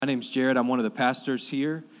My name's Jared. I'm one of the pastors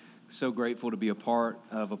here. So grateful to be a part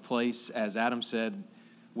of a place, as Adam said,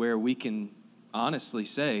 where we can honestly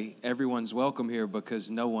say everyone's welcome here because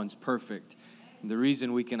no one's perfect. And the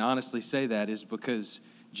reason we can honestly say that is because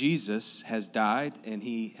Jesus has died and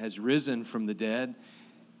he has risen from the dead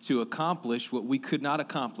to accomplish what we could not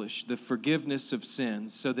accomplish, the forgiveness of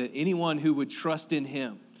sins, so that anyone who would trust in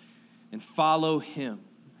him and follow him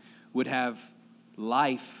would have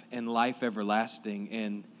life and life everlasting.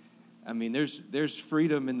 And I mean, there's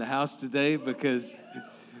freedom in the house today because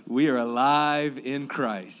we are alive in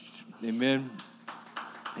Christ. Amen.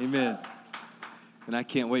 Amen. And I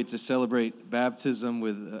can't wait to celebrate baptism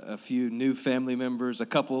with a few new family members, a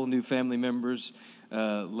couple new family members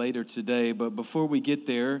later today. But before we get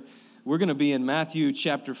there, we're going to be in Matthew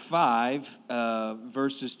chapter 5,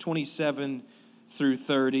 verses 27 through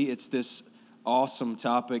 30. It's this awesome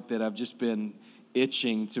topic that I've just been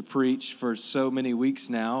itching to preach for so many weeks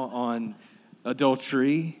now on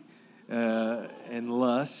adultery and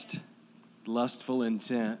lustful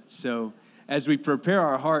intent. So as we prepare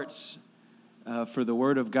our hearts for the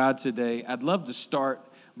Word of God today, I'd love to start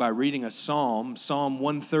by reading a psalm, Psalm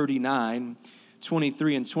 139,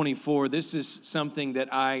 23 and 24. This is something that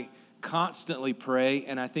I constantly pray,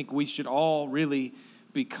 and I think we should all really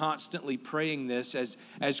be constantly praying this.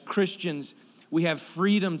 As Christians, we have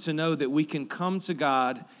freedom to know that we can come to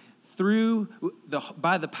God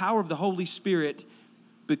by the power of the Holy Spirit.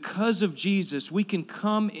 Because of Jesus, we can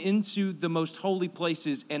come into the most holy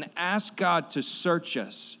places and ask God to search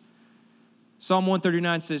us. Psalm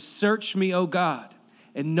 139 says, "Search me, O God,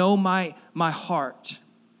 and know my heart.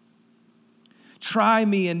 Try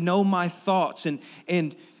me and know my thoughts,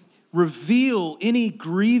 and reveal any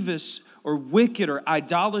grievous or wicked or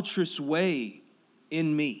idolatrous way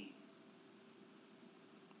in me.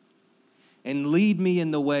 And lead me in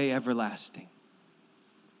the way everlasting."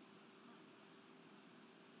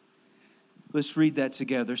 Let's read that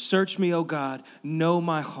together. "Search me, O God, know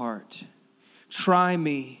my heart. Try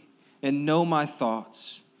me and know my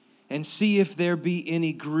thoughts, and see if there be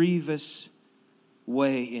any grievous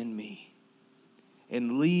way in me,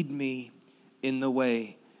 and lead me in the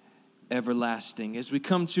way everlasting." As we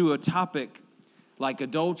come to a topic like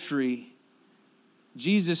adultery,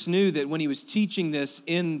 Jesus knew that when he was teaching this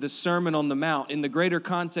in the Sermon on the Mount, in the greater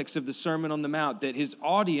context of the Sermon on the Mount, that his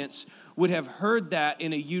audience would have heard that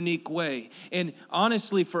in a unique way. And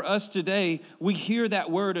honestly, for us today, we hear that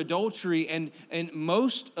word adultery, and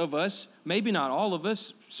most of us, maybe not all of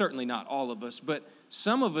us, certainly not all of us, but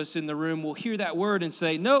some of us in the room will hear that word and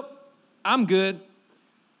say, "Nope, I'm good.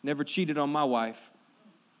 Never cheated on my wife."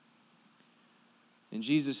 And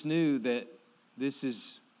Jesus knew that this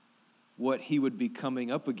is what he would be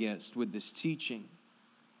coming up against with this teaching.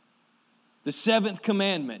 The seventh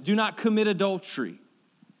commandment, do not commit adultery.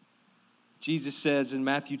 Jesus says in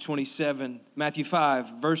Matthew 5,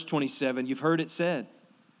 verse 27, you've heard it said,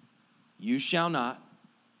 "You shall not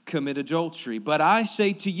commit adultery. But I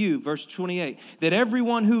say to you," verse 28, "that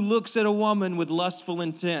everyone who looks at a woman with lustful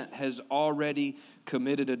intent has already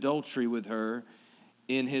committed adultery with her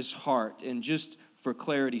in his heart." And just for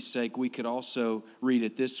clarity's sake, we could also read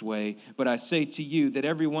it this way. "But I say to you that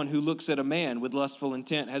everyone who looks at a man with lustful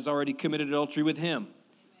intent has already committed adultery with him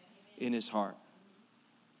in his heart."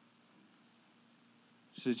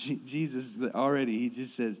 So Jesus already, he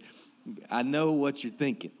just says, "I know what you're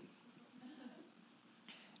thinking.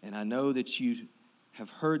 And I know that you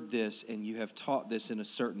have heard this and you have taught this in a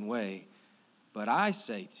certain way. But I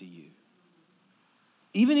say to you,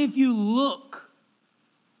 even if you look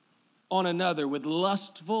on another with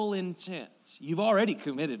lustful intent, you've already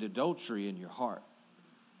committed adultery in your heart."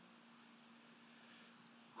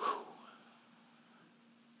 Whew.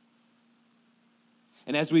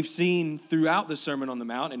 And as we've seen throughout the Sermon on the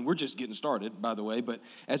Mount, and we're just getting started, by the way, but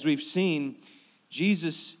as we've seen,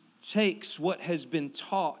 Jesus takes what has been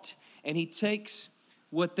taught and he takes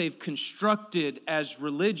what they've constructed as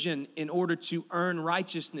religion in order to earn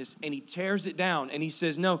righteousness, and he tears it down and he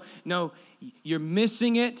says, no, you're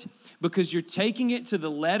missing it because you're taking it to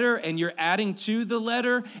the letter and you're adding to the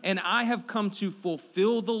letter, and I have come to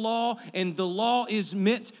fulfill the law, and the law is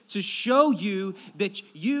meant to show you that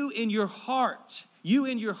you in your heart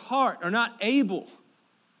are not able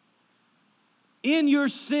in your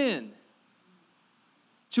sin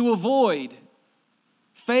to avoid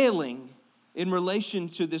failing in relation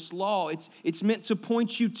to this law. It's meant to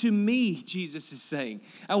point you to me, Jesus is saying.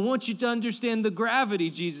 I want you to understand the gravity,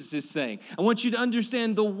 Jesus is saying. I want you to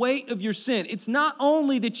understand the weight of your sin. It's not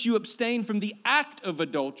only that you abstain from the act of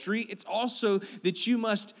adultery, it's also that you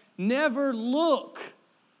must never look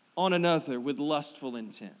on another with lustful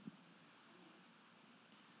intent.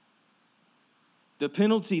 The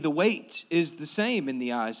penalty, the weight is the same in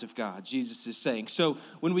the eyes of God, Jesus is saying. So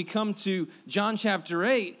when we come to John chapter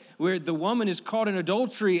 8, where the woman is caught in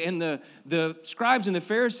adultery and the scribes and the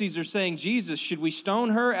Pharisees are saying, Jesus, should we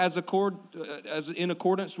stone her as in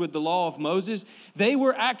accordance with the law of Moses? They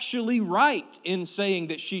were actually right in saying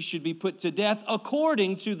that she should be put to death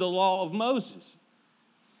according to the law of Moses.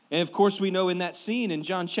 And of course, we know in that scene in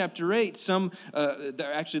John chapter 8,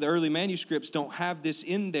 the early manuscripts don't have this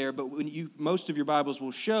in there, but most of your Bibles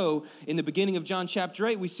will show in the beginning of John chapter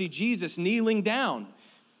 8, we see Jesus kneeling down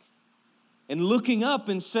and looking up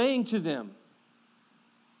and saying to them,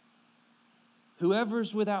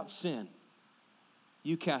 whoever's without sin,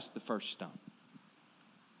 you cast the first stone.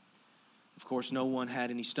 Of course, no one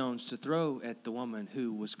had any stones to throw at the woman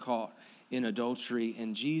who was caught in adultery,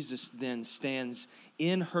 and Jesus then stands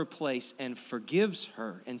in her place and forgives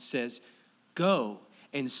her and says, go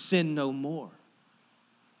and sin no more.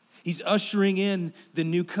 He's ushering in the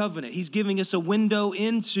new covenant. He's giving us a window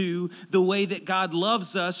into the way that God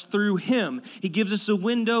loves us through him. He gives us a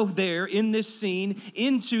window there in this scene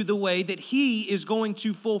into the way that he is going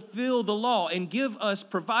to fulfill the law and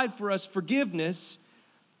provide for us forgiveness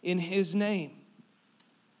in his name.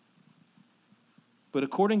 But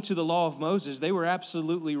according to the law of Moses, they were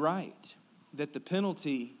absolutely right that the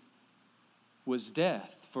penalty was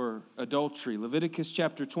death for adultery. Leviticus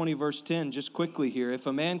chapter 20, verse 10, just quickly here. If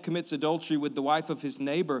a man commits adultery with the wife of his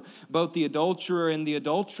neighbor, both the adulterer and the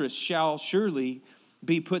adulteress shall surely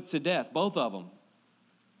be put to death, both of them.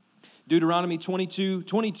 Deuteronomy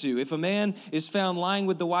 22:22. If a man is found lying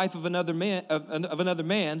with the wife of another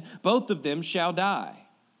man, both of them shall die.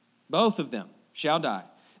 Both of them shall die.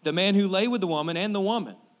 The man who lay with the woman and the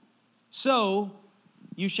woman. So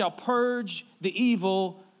you shall purge the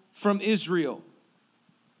evil from Israel.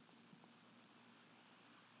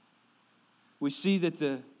 We see that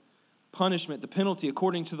the punishment, the penalty,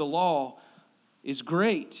 according to the law, is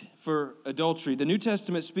great for adultery. The New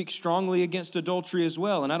Testament speaks strongly against adultery as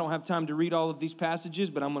well. And I don't have time to read all of these passages,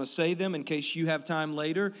 but I'm going to say them in case you have time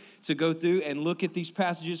later to go through and look at these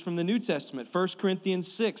passages from the New Testament. 1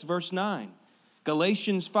 Corinthians 6, verse 9.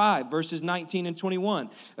 Galatians 5, verses 19 and 21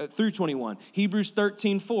 through 21. Hebrews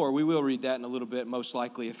 13, 4. We will read that in a little bit, most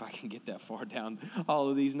likely, if I can get that far down all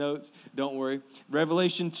of these notes. Don't worry.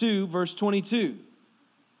 Revelation 2, verse 22.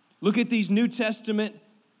 Look at these New Testament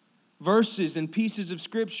verses and pieces of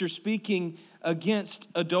Scripture speaking against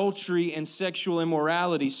adultery and sexual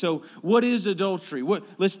immorality. So what is adultery?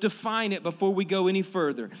 Let's define it before we go any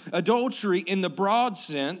further. Adultery, in the broad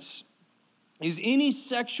sense, is any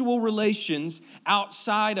sexual relations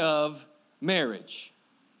outside of marriage.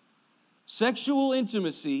 Sexual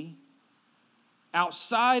intimacy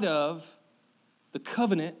outside of the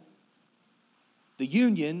covenant, the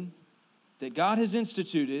union that God has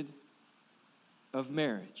instituted of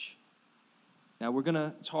marriage. Now, we're going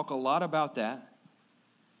to talk a lot about that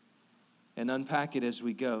and unpack it as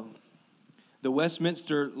we go. The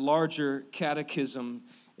Westminster Larger Catechism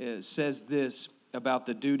says this about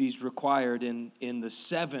the duties required in the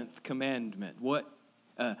seventh commandment.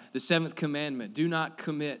 The seventh commandment, do not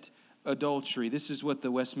commit adultery. This is what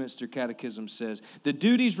the Westminster Catechism says. The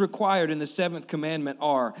duties required in the seventh commandment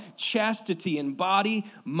are chastity in body,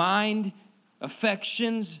 mind,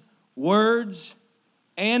 affections, words,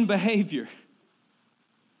 and behavior,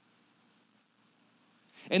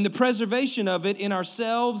 and the preservation of it in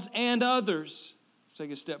ourselves and others. Let's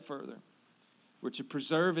take a step further. We're to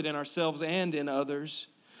preserve it in ourselves and in others.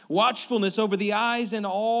 Watchfulness over the eyes and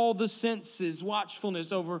all the senses.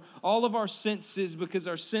 Watchfulness over all of our senses, because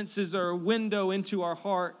our senses are a window into our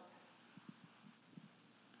heart.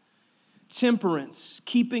 Temperance,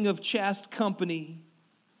 keeping of chaste company.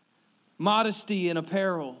 Modesty in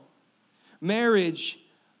apparel. Marriage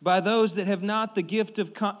by those that have not the gift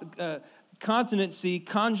of continency,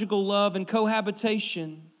 conjugal love, and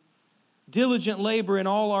cohabitation. Diligent labor in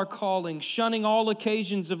all our calling, shunning all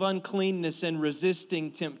occasions of uncleanness and resisting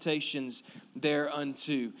temptations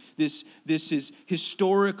thereunto. This is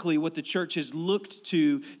historically what the church has looked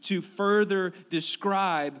to further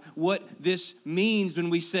describe what this means when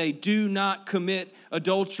we say, do not commit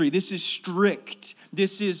adultery. This is strict.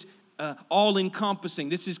 This is all-encompassing.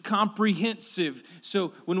 This is comprehensive.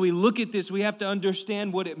 So when we look at this, we have to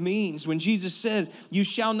understand what it means. When Jesus says, you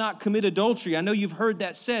shall not commit adultery, I know you've heard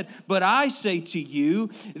that said, but I say to you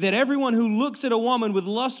that everyone who looks at a woman with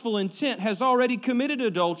lustful intent has already committed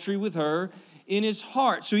adultery with her in his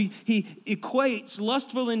heart. So he equates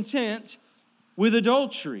lustful intent with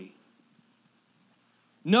adultery,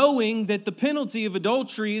 knowing that the penalty of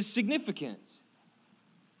adultery is significant.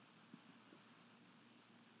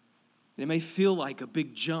 And it may feel like a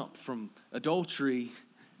big jump from adultery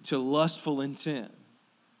to lustful intent.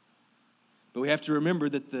 But we have to remember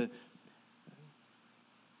that the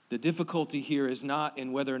difficulty here is not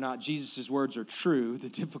in whether or not Jesus' words are true.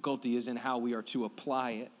 The difficulty is in how we are to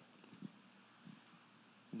apply it.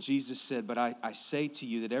 And Jesus said, but I say to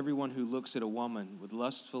you that everyone who looks at a woman with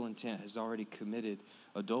lustful intent has already committed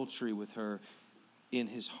adultery with her in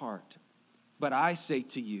his heart. But I say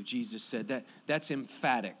to you, Jesus said, that's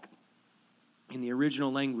emphatic. In the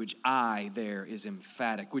original language, I there is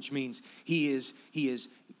emphatic, which means he is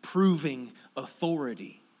proving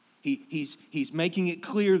authority. He's making it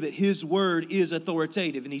clear that his word is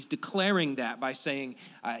authoritative, and he's declaring that by saying,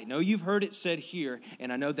 I know you've heard it said here,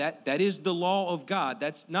 and I know that is the law of God.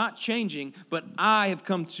 That's not changing, but I have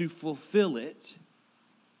come to fulfill it.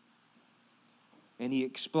 And he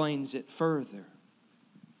explains it further.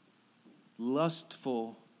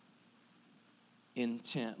 Lustful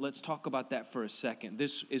intent. Let's talk about that for a second.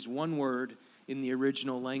 This is one word in the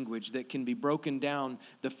original language that can be broken down.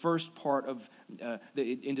 The first part of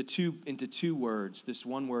into two words. This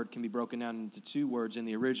one word can be broken down into two words in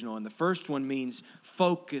the original, and the first one means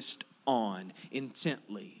focused on,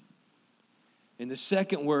 intently, and the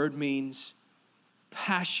second word means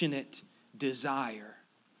passionate desire.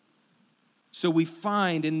 So we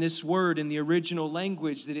find in this word in the original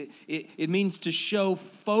language that it means to show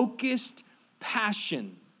focused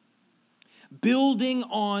passion, building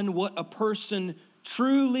on what a person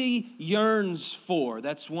truly yearns for.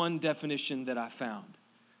 That's one definition that I found.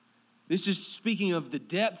 This is speaking of the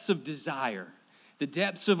depths of desire, the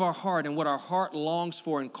depths of our heart and what our heart longs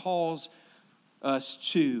for and calls us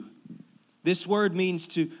to. This word means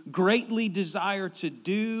to greatly desire to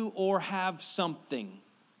do or have something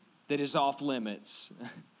that is off limits.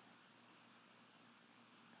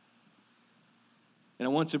 And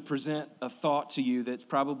I want to present a thought to you that's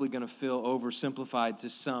probably going to feel oversimplified to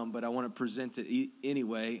some, but I want to present it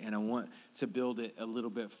anyway, and I want to build it a little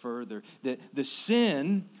bit further. That the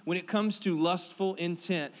sin, when it comes to lustful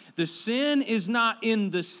intent, the sin is not in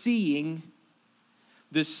the seeing,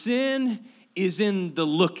 the sin is in the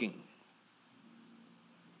looking.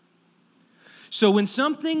 So when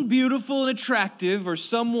something beautiful and attractive, or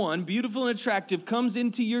someone beautiful and attractive comes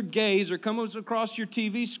into your gaze or comes across your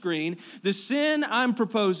TV screen, the sin I'm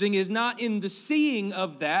proposing is not in the seeing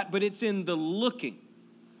of that, but it's in the looking.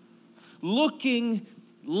 Looking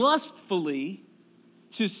lustfully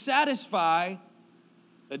to satisfy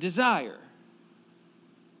a desire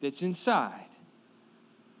that's inside.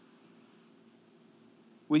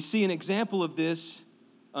 We see an example of this,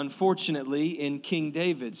 unfortunately, in King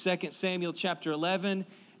David. 2 Samuel chapter 11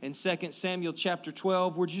 and 2 Samuel chapter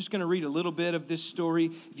 12. We're just going to read a little bit of this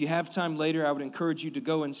story. If you have time later, I would encourage you to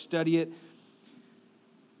go and study it.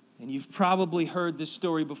 And you've probably heard this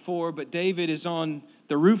story before, but David is on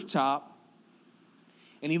the rooftop,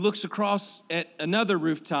 and he looks across at another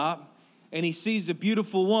rooftop, and he sees a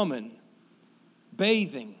beautiful woman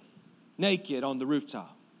bathing naked on the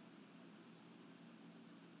rooftop.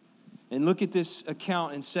 And look at this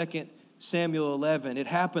account in 2 Samuel 11. It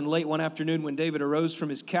happened late one afternoon when David arose from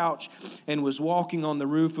his couch and was walking on the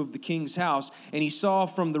roof of the king's house. And he saw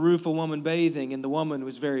from the roof a woman bathing, and the woman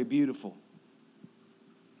was very beautiful.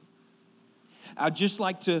 I'd just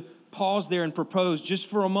like to pause there and propose just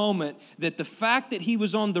for a moment that the fact that he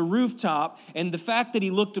was on the rooftop and the fact that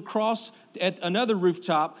he looked across at another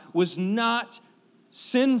rooftop was not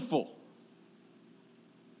sinful.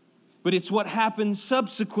 But it's what happens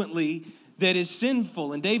subsequently that is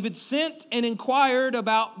sinful. And David sent and inquired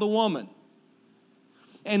about the woman.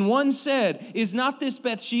 And one said, is not this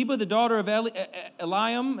Bathsheba, the daughter of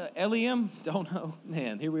Eliam? Don't know.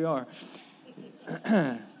 Man, here we are.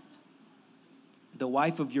 The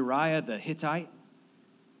wife of Uriah the Hittite?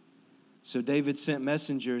 So David sent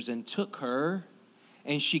messengers and took her,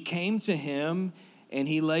 and she came to him, and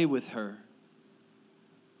he lay with her.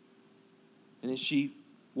 And then she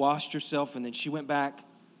washed herself, and then she went back.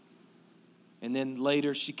 And then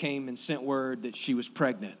later she came and sent word that she was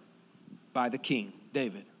pregnant by the king,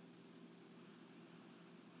 David.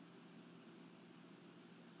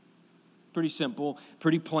 Pretty simple,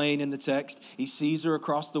 pretty plain in the text. He sees her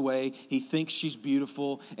across the way. He thinks she's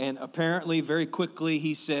beautiful. And apparently, very quickly,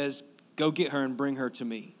 he says, go get her and bring her to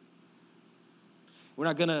me. We're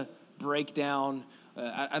not going to break down.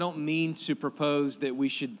 I don't mean to propose that we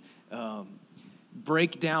should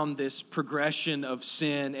break down this progression of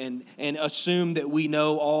sin and assume that we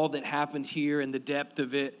know all that happened here and the depth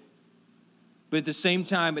of it. But at the same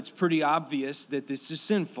time, it's pretty obvious that this is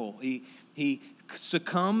sinful. He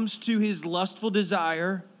succumbs to his lustful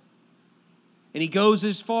desire, and he goes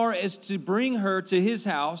as far as to bring her to his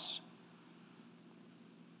house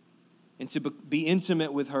and to be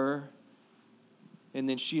intimate with her. And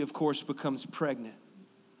then she, of course, becomes pregnant.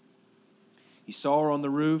 He saw her on the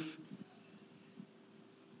roof.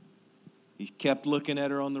 He kept looking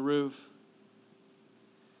at her on the roof.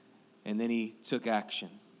 And then he took action.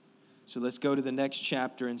 So let's go to the next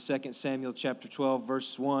chapter in 2 Samuel chapter 12,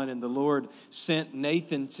 verse 1. And the Lord sent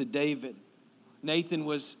Nathan to David. Nathan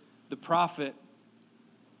was the prophet,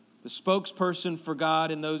 the spokesperson for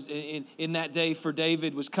God in that day for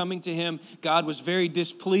David, was coming to him. God was very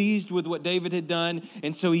displeased with what David had done.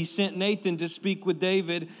 And so he sent Nathan to speak with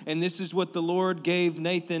David. And this is what the Lord gave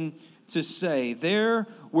Nathan to say. There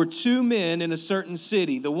were two men in a certain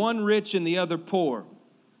city, the one rich and the other poor.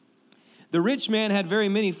 The rich man had very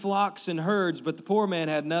many flocks and herds, but the poor man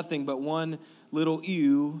had nothing but one little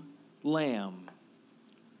ewe lamb,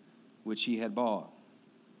 which he had bought.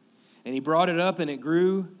 And he brought it up, and it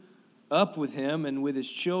grew up with him and with his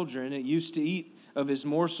children. It used to eat of his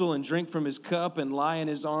morsel and drink from his cup and lie in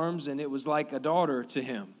his arms, and it was like a daughter to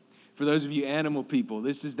him. For those of you animal people,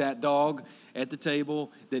 this is that dog at the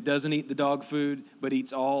table that doesn't eat the dog food, but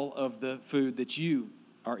eats all of the food that you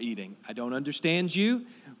are eating. I don't understand you,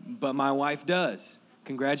 but my wife does.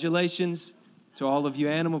 Congratulations to all of you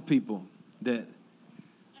animal people that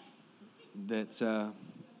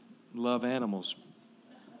love animals.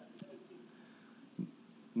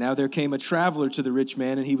 Now there came a traveler to the rich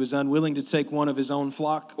man, and he was unwilling to take one of his own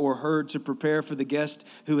flock or herd to prepare for the guest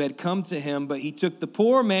who had come to him, but he took the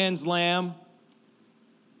poor man's lamb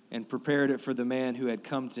and prepared it for the man who had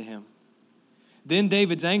come to him. Then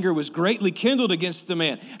David's anger was greatly kindled against the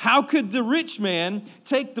man. How could the rich man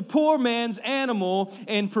take the poor man's animal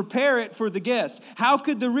and prepare it for the guest? How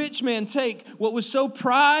could the rich man take what was so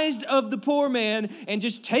prized of the poor man and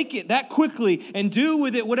just take it that quickly and do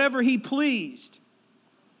with it whatever he pleased?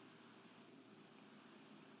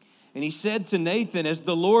 And he said to Nathan, as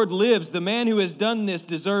the Lord lives, the man who has done this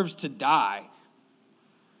deserves to die.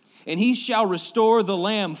 And he shall restore the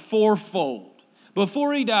lamb fourfold.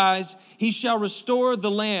 Before he dies, he shall restore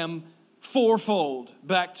the lamb fourfold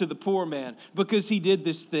back to the poor man, because he did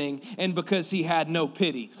this thing and because he had no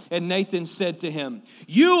pity. And Nathan said to him,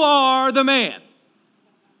 you are the man.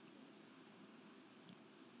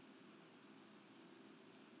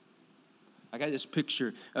 I got this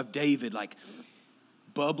picture of David like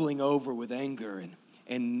bubbling over with anger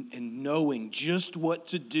and knowing just what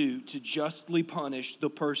to do to justly punish the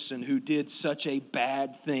person who did such a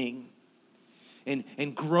bad thing.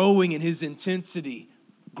 And growing in his intensity,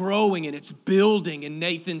 growing and it's building. And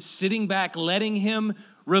Nathan sitting back, letting him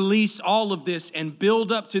release all of this and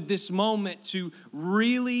build up to this moment to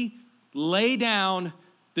really lay down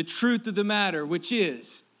the truth of the matter, which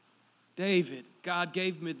is, David, God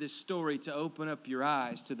gave me this story to open up your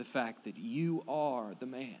eyes to the fact that you are the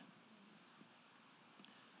man.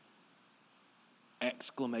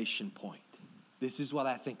 Exclamation point. This is what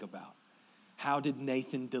I think about. How did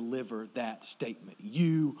Nathan deliver that statement?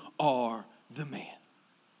 You are the man.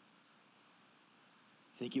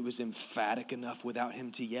 I think it was emphatic enough without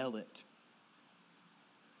him to yell it.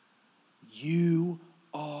 You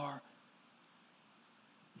are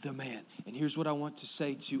the man. And here's what I want to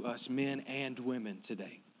say to us men and women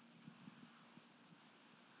today.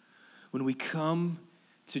 When we come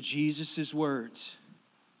to Jesus' words,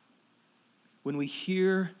 when we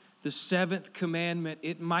hear the seventh commandment,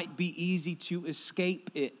 it might be easy to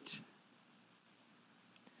escape it.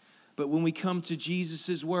 But when we come to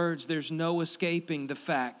Jesus' words, there's no escaping the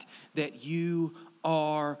fact that you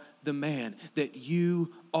are the man, that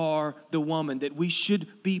you are the woman, that we should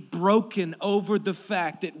be broken over the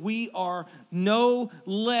fact that we are no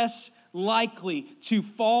less likely to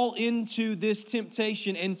fall into this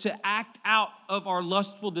temptation and to act out of our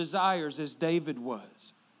lustful desires as David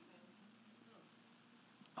was.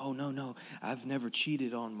 Oh, no, I've never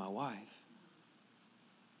cheated on my wife.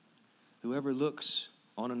 Whoever looks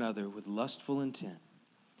on another with lustful intent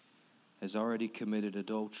has already committed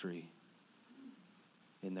adultery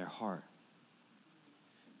in their heart.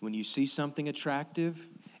 When you see something attractive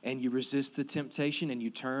and you resist the temptation and you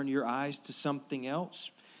turn your eyes to something else,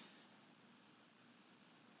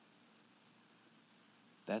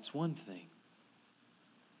 that's one thing.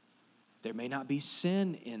 There may not be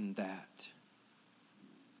sin in that.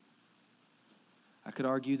 I could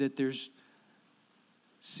argue that there's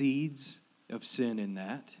seeds of sin in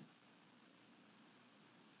that.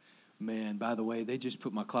 Man, by the way, they just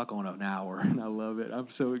put my clock on an hour, and I love it. I'm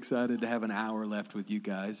so excited to have an hour left with you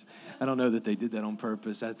guys. I don't know that they did that on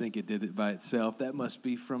purpose. I think it did it by itself. That must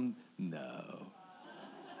be from, no.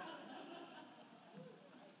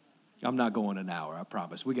 I'm not going an hour, I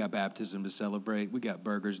promise. We got baptism to celebrate. We got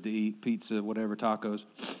burgers to eat, pizza, whatever, tacos.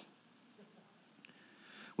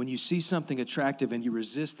 when you see something attractive and you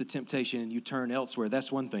resist the temptation and you turn elsewhere,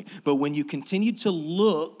 that's one thing. But when you continue to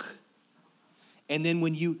look, and then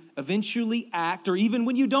when you eventually act, or even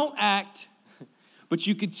when you don't act, but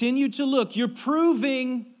you continue to look, you're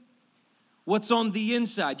proving what's on the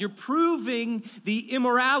inside. You're proving the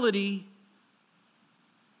immorality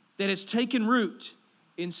that has taken root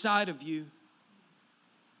inside of you.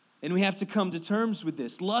 And we have to come to terms with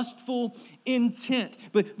this. Lustful intent.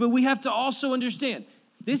 But we have to also understand,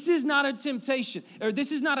 this is not a temptation, or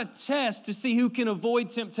this is not a test to see who can avoid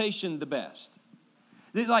temptation the best.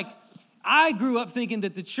 Like, I grew up thinking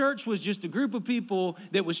that the church was just a group of people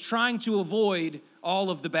that was trying to avoid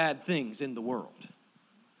all of the bad things in the world.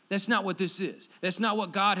 That's not what this is. That's not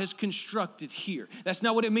what God has constructed here. That's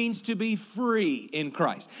not what it means to be free in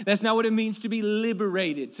Christ. That's not what it means to be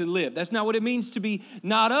liberated to live. That's not what it means to be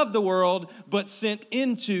not of the world, but sent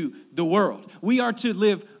into the world. We are to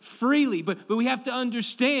live freely, but we have to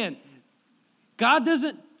understand, God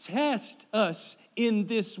doesn't test us in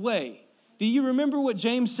this way. Do you remember what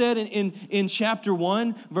James said in chapter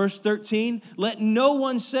 1, verse 13? Let no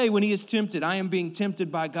one say when he is tempted, I am being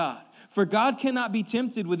tempted by God. For God cannot be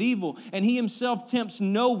tempted with evil, and he himself tempts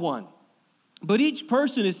no one. But each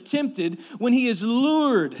person is tempted when he is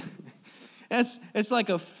lured. It's like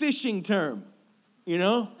a fishing term, you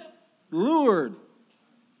know? Lured.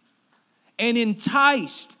 And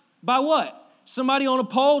enticed by what? Somebody on a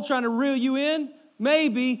pole trying to reel you in?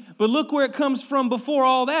 Maybe, but look where it comes from before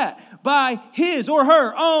all that. By his or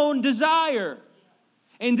her own desire.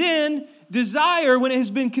 And then desire, when it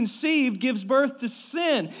has been conceived, gives birth to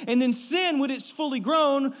sin. And then sin, when it's fully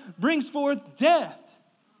grown, brings forth death.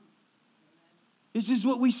 This is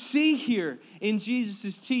what we see here in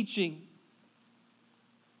Jesus' teaching.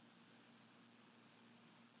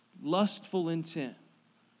 Lustful intent.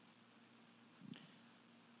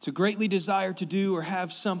 To greatly desire to do or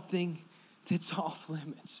have something that's off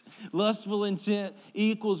limits. Lustful intent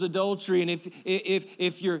equals adultery. And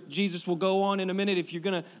if your Jesus will go on in a minute, if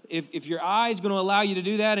your eye is going to allow you to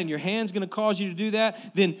do that and your hand's going to cause you to do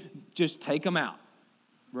that, then just take them out.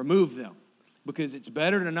 Remove them. Because it's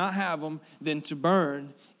better to not have them than to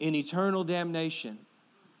burn in eternal damnation.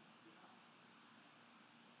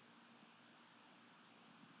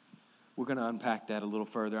 We're going to unpack that a little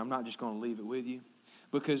further. I'm not just going to leave it with you.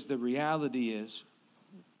 Because the reality is,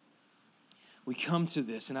 we come to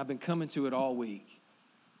this, and I've been coming to it all week,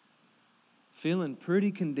 feeling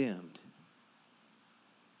pretty condemned,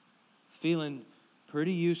 feeling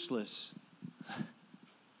pretty useless.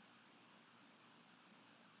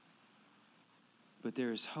 But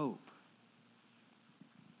there is hope.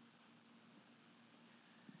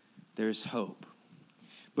 There is hope.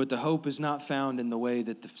 But the hope is not found in the way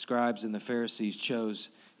that the scribes and the Pharisees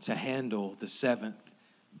chose to handle the seventh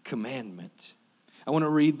commandment. I want to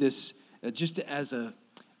read this just as a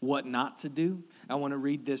what not to do. I want to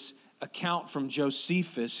read this account from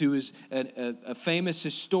Josephus, who is a famous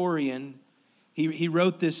historian. He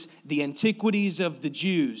wrote this, The Antiquities of the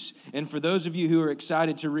Jews. And for those of you who are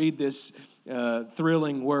excited to read this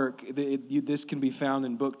thrilling work, this can be found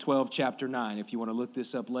in book 12, chapter 9, if you want to look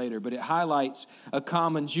this up later. But it highlights a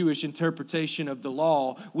common Jewish interpretation of the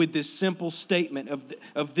law with this simple statement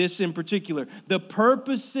of this in particular. The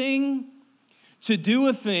purposing to do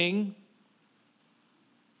a thing,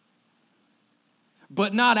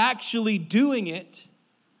 but not actually doing it,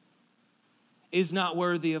 is not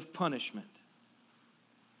worthy of punishment.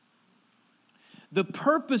 The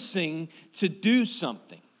purposing to do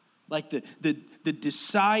something, like the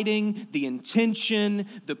deciding, the intention,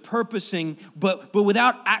 the purposing, but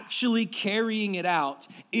without actually carrying it out,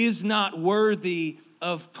 is not worthy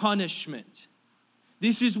of punishment.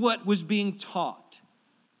 This is what was being taught.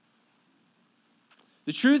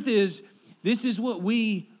 The truth is, this is what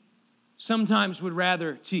we sometimes would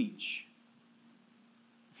rather teach.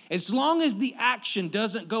 As long as the action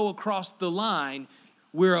doesn't go across the line,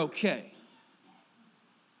 we're okay.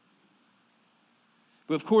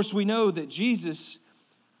 But of course, we know that Jesus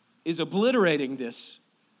is obliterating this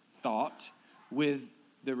thought with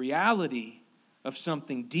the reality of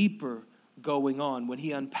something deeper going on when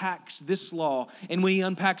he unpacks this law and when he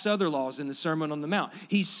unpacks other laws in the Sermon on the Mount.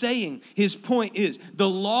 He's saying, his point is, the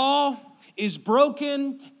law is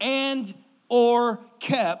broken and or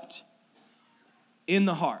kept in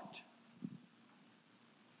the heart.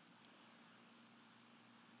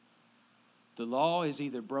 The law is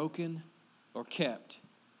either broken or kept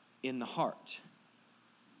in the heart.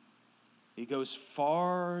 It goes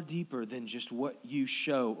far deeper than just what you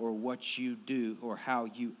show or what you do or how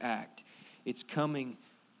you act. It's coming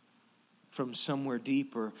from somewhere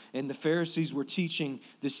deeper. And the Pharisees were teaching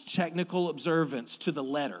this technical observance to the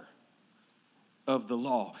letter of the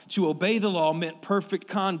law. To obey the law meant perfect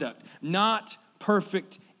conduct, not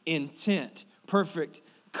perfect intent, perfect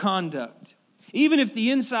conduct. Even if the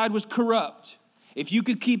inside was corrupt, if you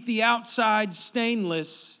could keep the outside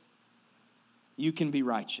stainless, you can be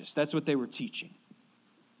righteous. That's what they were teaching.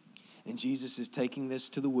 And Jesus is taking this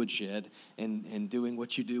to the woodshed and doing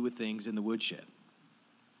what you do with things in the woodshed.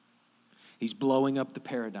 He's blowing up the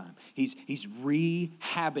paradigm. He's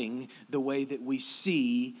rehabbing the way that we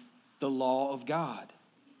see the law of God.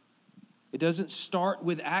 It doesn't start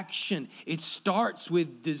with action. It starts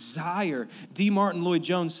with desire. D. Martin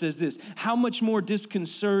Lloyd-Jones says this: how much more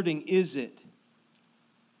disconcerting is it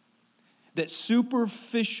that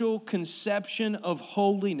superficial conception of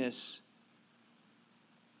holiness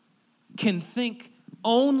can think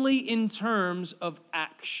only in terms of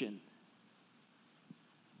action.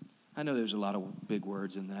 I know there's a lot of big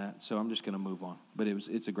words in that, so I'm just going to move on. But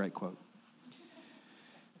it's a great quote.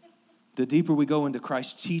 The deeper we go into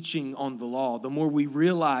Christ's teaching on the law, the more we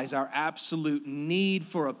realize our absolute need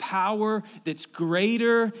for a power that's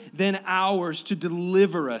greater than ours to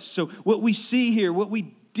deliver us. So what we see here, what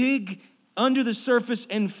we dig under the surface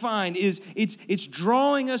and find is it's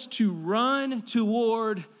drawing us to run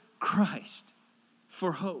toward Christ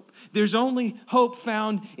for hope. There's only hope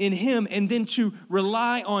found in Him, and then to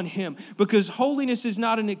rely on Him, because holiness is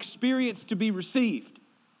not an experience to be received.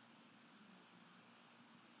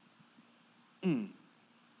 I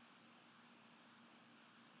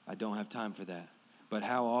don't have time for that. But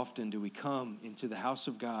how often do we come into the house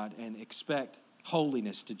of God and expect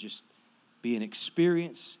holiness to just be an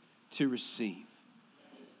experience to receive?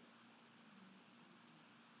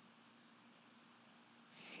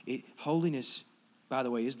 Holiness, by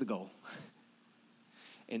the way, is the goal.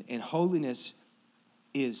 And holiness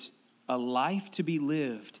is a life to be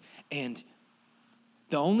lived. And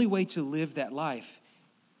the only way to live that life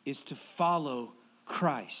is to follow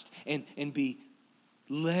Christ and be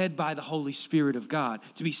led by the Holy Spirit of God,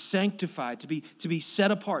 to be sanctified, to be set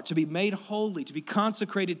apart, to be made holy, to be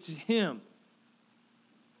consecrated to Him.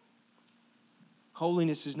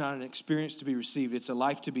 Holiness is not an experience to be received. It's a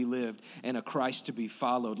life to be lived and a Christ to be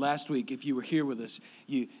followed. Last week, if you were here with us,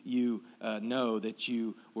 you know that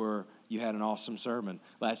you had an awesome sermon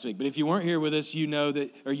last week. But if you weren't here with us, you know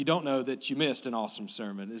that, or you don't know that you missed an awesome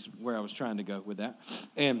sermon, is where I was trying to go with that.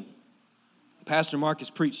 And Pastor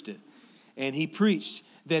Marcus preached it. And he preached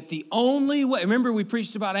that the only way, remember we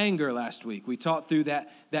preached about anger last week. We taught through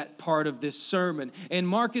that part of this sermon. And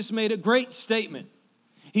Marcus made a great statement.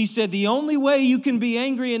 He said the only way you can be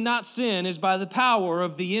angry and not sin is by the power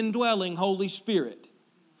of the indwelling Holy Spirit.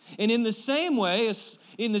 And in the same way,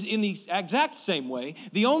 in the exact same way,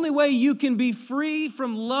 the only way you can be free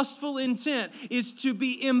from lustful intent is to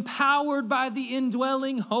be empowered by the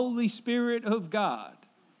indwelling Holy Spirit of God.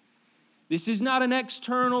 This is not an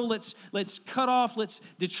external, let's cut off, let's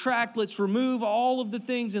detract, let's remove all of the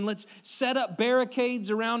things and let's set up barricades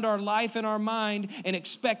around our life and our mind and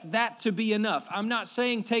expect that to be enough. I'm not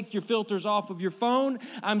saying take your filters off of your phone.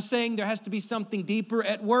 I'm saying there has to be something deeper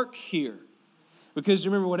at work here. Because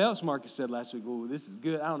remember what else Marcus said last week? Oh, this is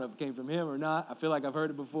good. I don't know if it came from him or not. I feel like I've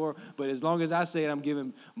heard it before. But as long as I say it, I'm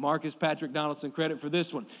giving Marcus Patrick Donaldson credit for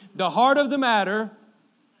this one. The heart of the matter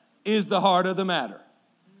is the heart of the matter.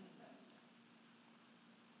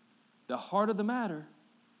 The heart of the matter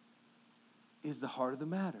is the heart of the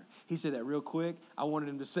matter. He said that real quick. I wanted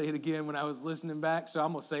him to say it again when I was listening back, so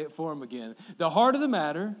I'm going to say it for him again. The heart of the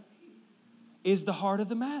matter is the heart of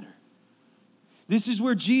the matter. This is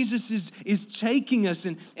where Jesus is taking us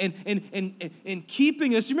and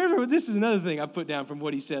keeping us. You remember, this is another thing I put down from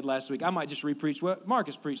what he said last week. I might just re-preach what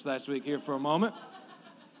Marcus preached last week here for a moment.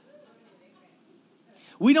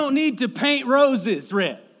 We don't need to paint roses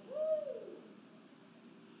red.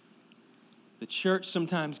 The church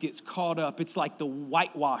sometimes gets caught up. It's like the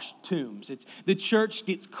whitewashed tombs. The church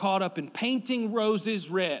gets caught up in painting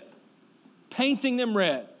roses red, painting them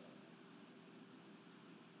red.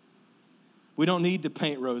 We don't need to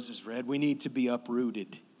paint roses red. We need to be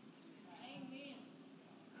uprooted. Amen.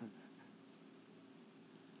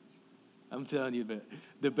 I'm telling you,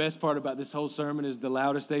 the best part about this whole sermon is the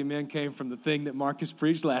loudest amen came from the thing that Marcus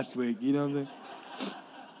preached last week. You know what I mean?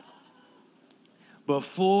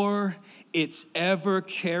 Before it's ever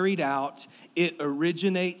carried out, it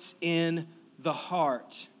originates in the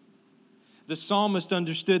heart. The psalmist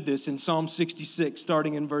understood this in Psalm 66,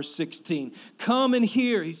 starting in verse 16. Come and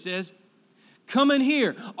hear, he says. Come and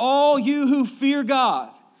hear, all you who fear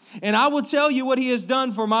God, and I will tell you what He has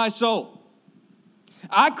done for my soul.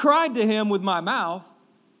 I cried to Him with my mouth,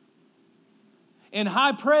 and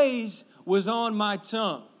high praise was on my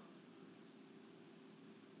tongue.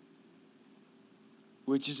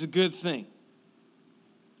 Which is a good thing.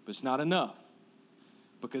 But it's not enough.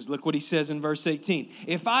 Because look what he says in verse 18.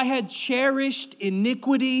 If I had cherished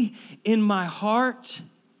iniquity in my heart,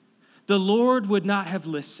 the Lord would not have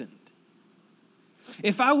listened.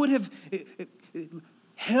 If I would have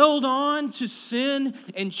held on to sin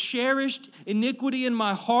and cherished iniquity in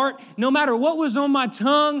my heart, no matter what was on my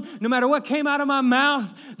tongue, no matter what came out of my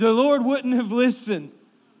mouth, the Lord wouldn't have listened.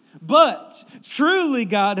 But truly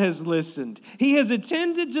God has listened. He has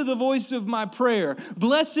attended to the voice of my prayer.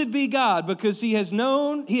 Blessed be God, because he has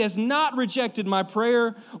not rejected my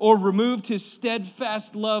prayer or removed his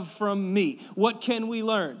steadfast love from me. What can we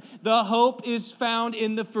learn? The hope is found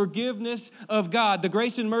in the forgiveness of God, the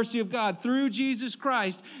grace and mercy of God. Through Jesus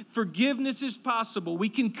Christ, forgiveness is possible. We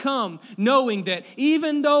can come knowing that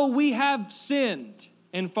even though we have sinned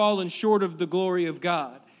and fallen short of the glory of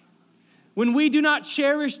God, when we do not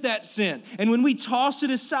cherish that sin, and when we toss it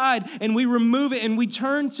aside and we remove it and we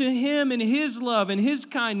turn to him and his love and his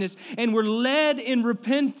kindness and we're led in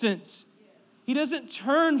repentance, he doesn't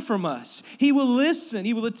turn from us. He will listen.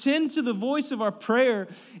 He will attend to the voice of our prayer,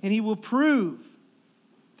 and he will prove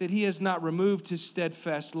that he has not removed his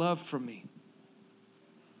steadfast love from me.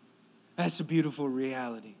 That's a beautiful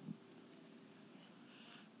reality.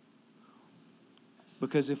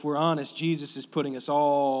 Because if we're honest, Jesus is putting us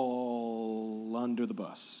all under the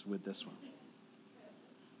bus with this one.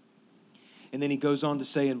 And then he goes on to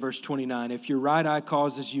say in verse 29, if your right eye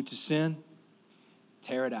causes you to sin,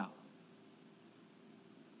 tear it out.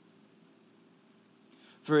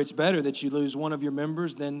 For it's better that you lose one of your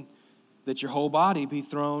members than that your whole body be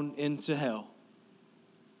thrown into hell.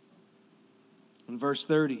 In verse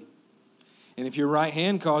 30, and if your right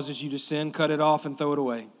hand causes you to sin, cut it off and throw it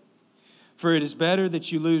away. For it is better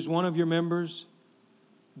that you lose one of your members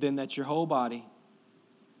than that your whole body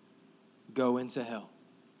go into hell.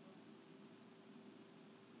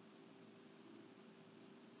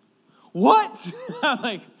 What? I'm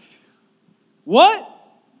like, what?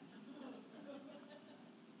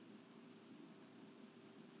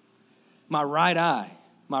 My right eye,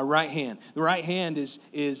 my right hand. The right hand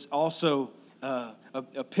is also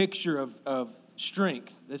a picture of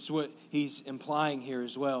strength. That's what he's implying here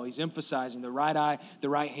as well. He's emphasizing the right eye, the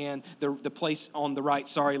right hand, the place on the right.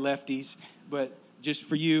 Sorry, lefties, but just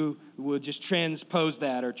for you, we'll just transpose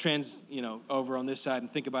that or over on this side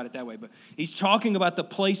and think about it that way. But he's talking about the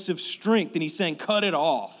place of strength, and he's saying, cut it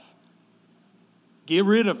off. Get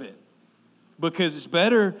rid of it. Because it's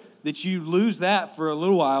better that you lose that for a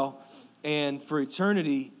little while and for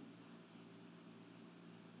eternity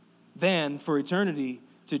than for eternity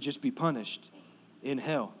to just be punished in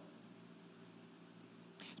hell.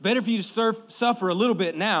 It's better for you to suffer a little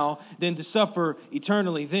bit now than to suffer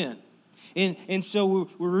eternally then. And so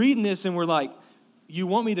we're reading this and we're like, you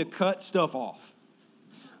want me to cut stuff off?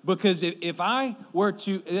 Because if I were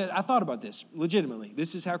to, I thought about this legitimately.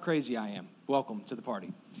 This is how crazy I am. Welcome to the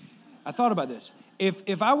party. I thought about this.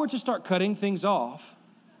 If I were to start cutting things off,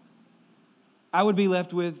 I would be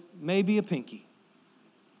left with maybe a pinky.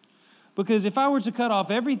 Because if I were to cut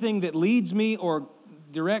off everything that leads me or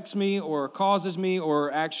directs me or causes me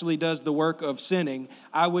or actually does the work of sinning,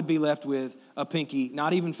 I would be left with a pinky,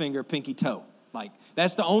 not even finger, pinky toe. Like,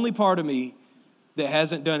 that's the only part of me that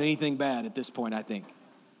hasn't done anything bad at this point, I think.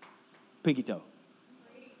 Pinky toe.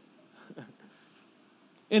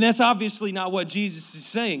 And that's obviously not what Jesus is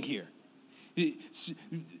saying here.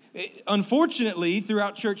 Unfortunately,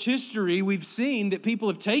 throughout church history, we've seen that people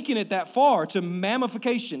have taken it that far to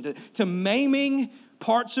mammification, to maiming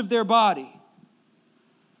parts of their body.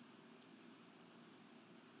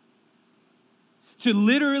 To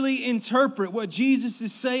literally interpret what Jesus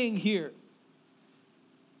is saying here.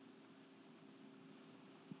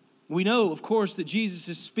 We know, of course, that Jesus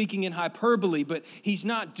is speaking in hyperbole, but he's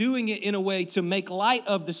not doing it in a way to make light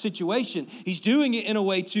of the situation. He's doing it in a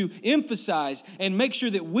way to emphasize and make sure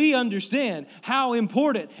that we understand how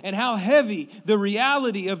important and how heavy the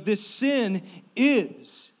reality of this sin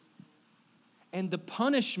is. And the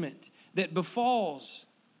punishment that befalls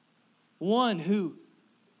one who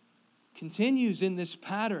continues in this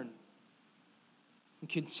pattern and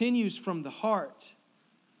continues from the heart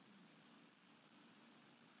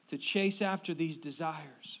to chase after these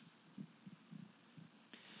desires.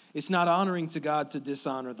 It's not honoring to God to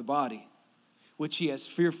dishonor the body, which he has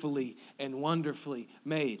fearfully and wonderfully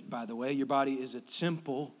made. By the way, your body is a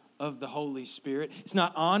temple of the Holy Spirit. It's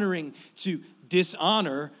not honoring to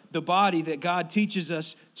dishonor the body that God teaches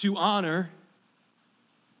us to honor.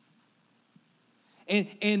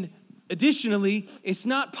 And Additionally, it's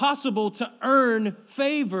not possible to earn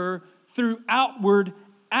favor through outward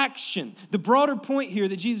action. The broader point here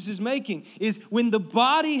that Jesus is making is when the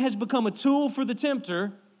body has become a tool for the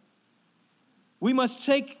tempter, we must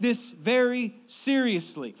take this very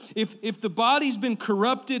seriously. If the body's been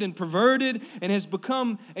corrupted and perverted and has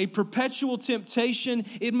become a perpetual temptation,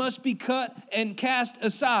 it must be cut and cast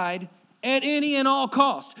aside at any and all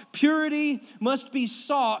cost. Purity must be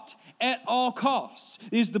sought at all costs,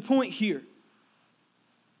 is the point here.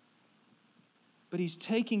 But he's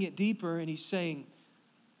taking it deeper and he's saying,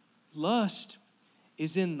 lust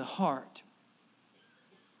is in the heart.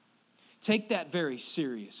 Take that very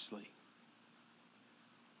seriously.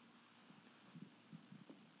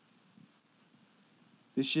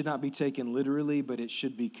 This should not be taken literally, but it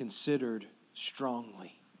should be considered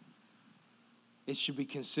strongly. It should be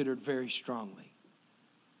considered very strongly.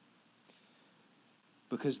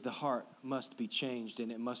 Because the heart must be changed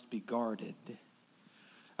and it must be guarded.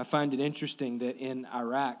 I find it interesting that in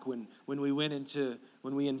Iraq, when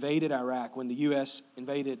we invaded Iraq, when the U.S.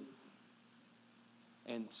 invaded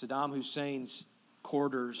and Saddam Hussein's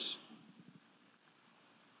quarters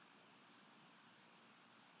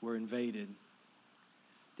were invaded,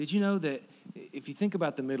 did you know that if you think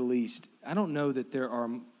about the Middle East, I don't know that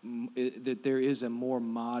there is a more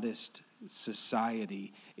modest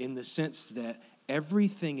society in the sense that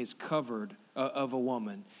everything is covered of a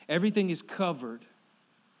woman. Everything is covered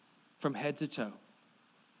from head to toe.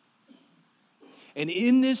 And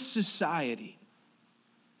in this society,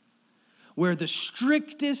 where the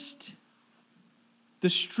strictest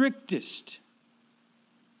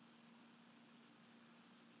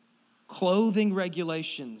clothing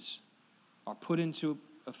regulations are put into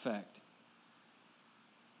effect,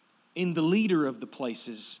 in the leader of the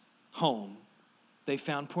place's home, they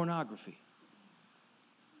found pornography.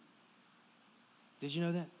 Did you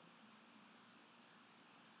know that?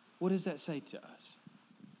 What does that say to us?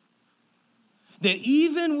 That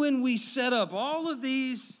even when we set up all of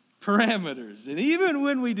these parameters, and even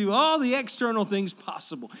when we do all the external things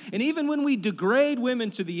possible, and even when we degrade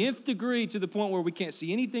women to the nth degree, to the point where we can't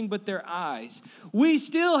see anything but their eyes, we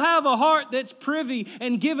still have a heart that's privy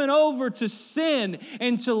and given over to sin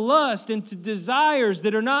and to lust and to desires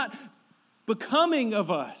that are not becoming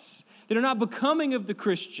of us, that are not becoming of the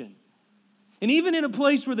Christian. And even in a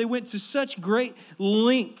place where they went to such great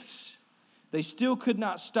lengths, they still could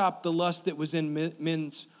not stop the lust that was in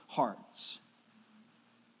men's hearts.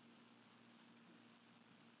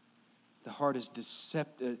 The heart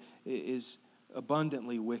is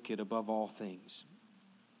abundantly wicked above all things.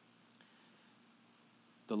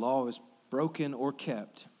 The law is broken or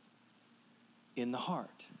kept in the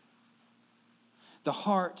heart. The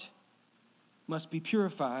heart must be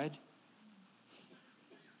purified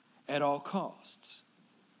at all costs.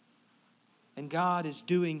 And God is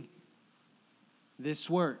doing this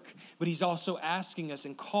work. But He's also asking us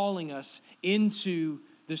and calling us into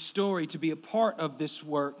the story to be a part of this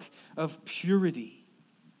work of purity.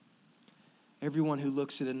 Everyone who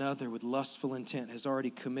looks at another with lustful intent has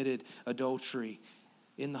already committed adultery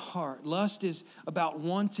in the heart. Lust is about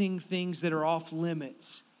wanting things that are off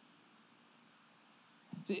limits.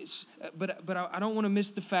 But I don't want to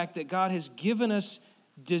miss the fact that God has given us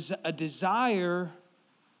a desire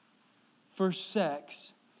for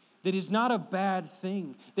sex that is not a bad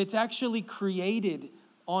thing, that's actually created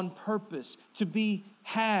on purpose to be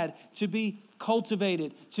had, to be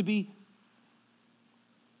cultivated, to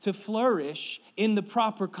flourish in the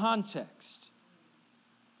proper context.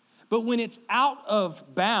 But when it's out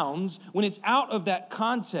of bounds, when it's out of that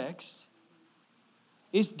context,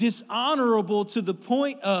 it's dishonorable to the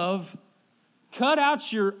point of cut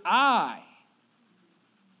out your eye.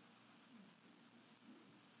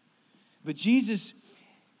 But Jesus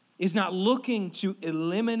is not looking to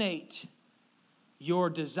eliminate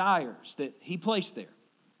your desires that He placed there.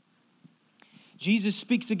 Jesus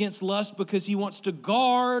speaks against lust because He wants to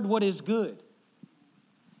guard what is good.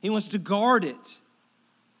 He wants to guard it.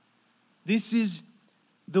 This is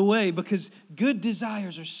the way, because good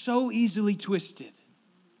desires are so easily twisted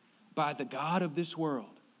by the god of this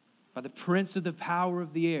world, by the prince of the power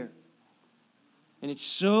of the air. And it's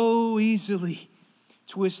so easily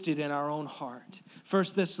twisted in our own heart. 1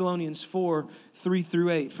 Thessalonians 4,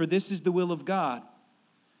 3-8. For this is the will of God,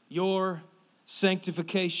 your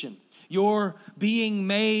sanctification, your being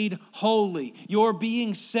made holy, your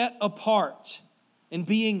being set apart and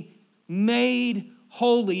being made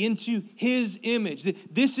holy into His image.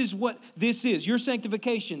 This is what this is, your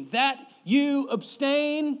sanctification, that you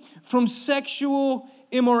abstain from sexual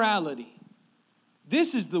immorality.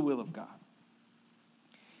 This is the will of God.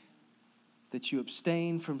 that you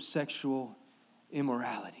abstain from sexual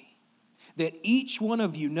immorality. That each one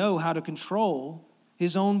of you know how to control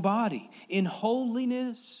his own body in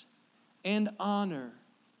holiness and honor,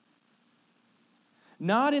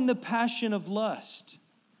 not in the passion of lust,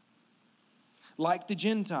 like the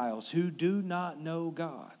Gentiles who do not know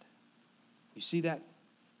God. You see that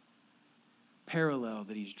parallel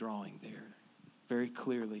that he's drawing there very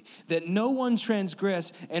clearly. That no one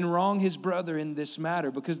transgress and wrong his brother in this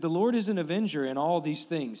matter, because the Lord is an avenger in all these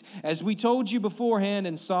things, as we told you beforehand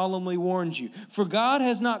and solemnly warned you. For God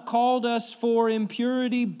has not called us for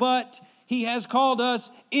impurity, but he has called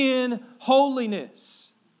us in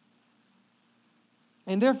holiness.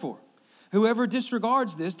 And therefore, whoever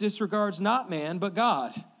disregards this disregards not man, but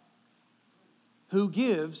God, who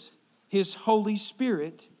gives his Holy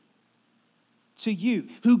Spirit to you,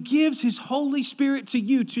 who gives his Holy Spirit to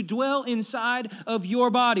you to dwell inside of your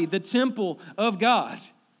body, the temple of God,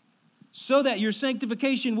 so that your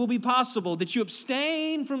sanctification will be possible, that you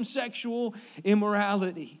abstain from sexual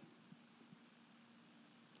immorality.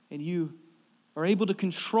 And you are able to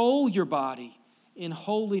control your body in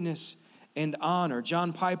holiness and honor.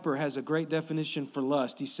 John Piper has a great definition for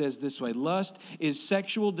lust. He says this way: lust is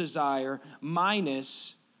sexual desire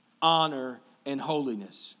minus honor and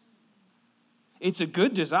holiness. It's a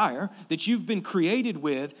good desire that you've been created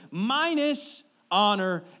with minus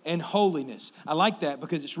honor and holiness. I like that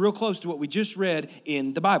because it's real close to what we just read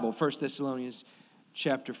in the Bible, 1 Thessalonians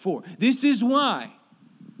chapter 4. This is why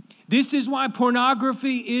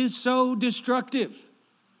pornography is so destructive.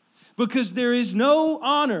 Because there is no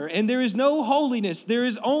honor and there is no holiness. There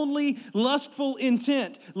is only lustful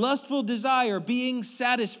intent, lustful desire being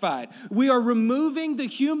satisfied. We are removing the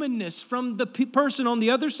humanness from the person on the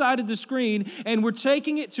other side of the screen, and we're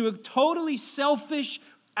taking it to a totally selfish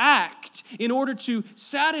act in order to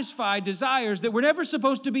satisfy desires that were never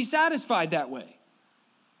supposed to be satisfied that way.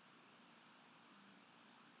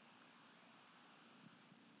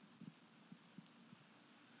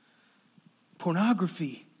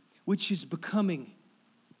 Pornography, which is becoming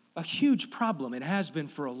a huge problem. It has been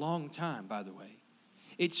for a long time, by the way.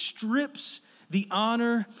 It strips the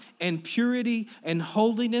honor and purity and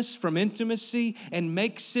holiness from intimacy and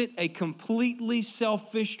makes it a completely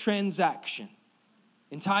selfish transaction.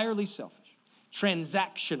 Entirely selfish.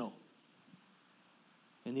 Transactional.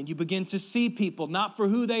 And then you begin to see people not for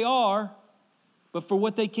who they are, but for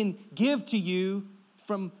what they can give to you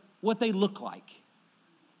from what they look like.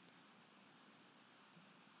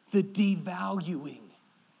 The devaluing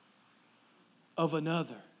of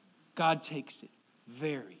another. God takes it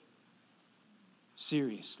very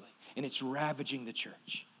seriously. And it's ravaging the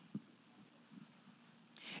church.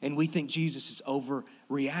 And we think Jesus is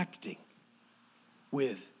overreacting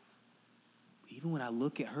with, even when I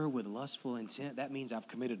look at her with lustful intent, that means I've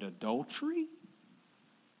committed adultery?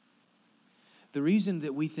 The reason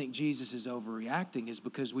that we think Jesus is overreacting is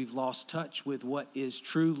because we've lost touch with what is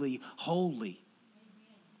truly holy.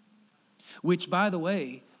 Which, by the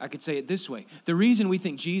way, I could say it this way. The reason we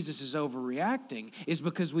think Jesus is overreacting is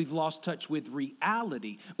because we've lost touch with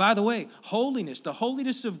reality. By the way, holiness, the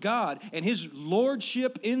holiness of God and his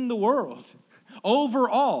lordship in the world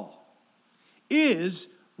overall is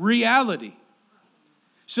reality.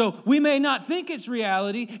 So we may not think it's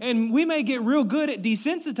reality, and we may get real good at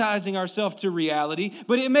desensitizing ourselves to reality,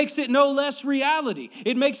 but it makes it no less reality.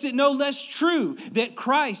 It makes it no less true that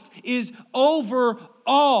Christ is over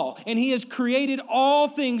all, and he has created all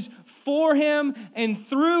things for him and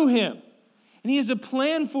through him. And he has a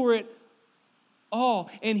plan for it all,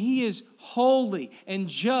 and he is holy and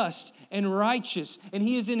just and righteous, and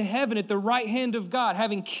he is in heaven at the right hand of God,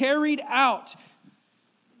 having carried out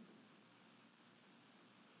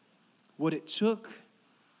what it took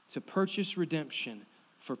to purchase redemption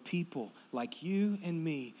for people like you and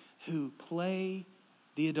me who play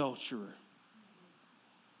the adulterer.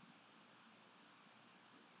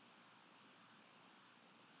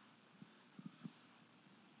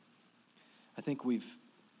 I think we've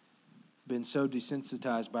been so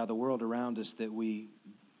desensitized by the world around us that we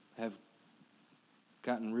have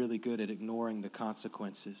gotten really good at ignoring the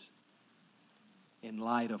consequences in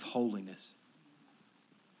light of holiness.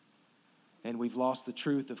 And we've lost the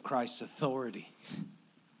truth of Christ's authority.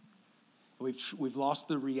 We've lost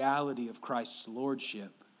the reality of Christ's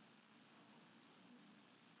lordship.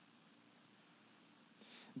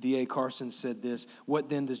 D.A. Carson said this: what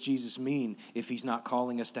then does Jesus mean if he's not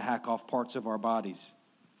calling us to hack off parts of our bodies?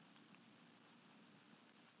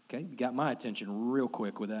 Okay, you got my attention real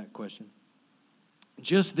quick with that question.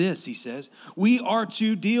 Just this, he says: we are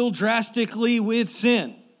to deal drastically with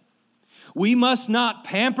sin. We must not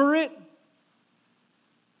pamper it.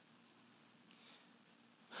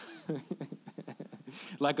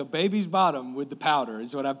 like a baby's bottom with the powder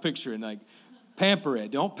is what I'm picturing. Like, pamper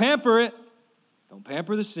it. Don't pamper it. Don't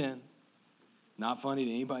pamper the sin. Not funny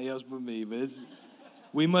to anybody else but me, but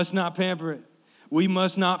we must not pamper it. We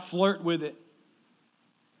must not flirt with it.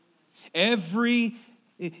 Every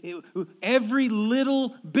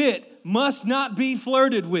little bit must not be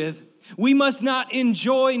flirted with. We must not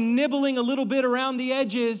enjoy nibbling a little bit around the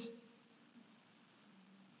edges.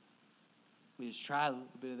 We just try a little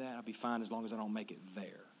bit of that. I'll be fine as long as I don't make it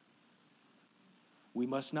there. We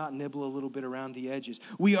must not nibble a little bit around the edges.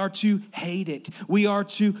 We are to hate it. We are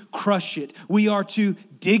to crush it. We are to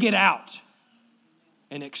dig it out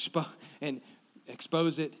and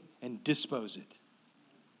expose it and dispose it.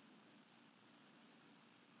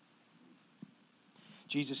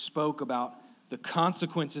 Jesus spoke about the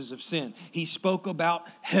consequences of sin. He spoke about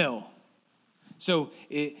hell. So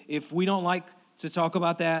if we don't like to talk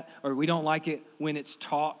about that, or we don't like it when it's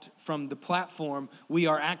taught from the platform, we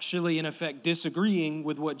are actually, in effect, disagreeing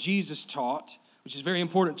with what Jesus taught, which is very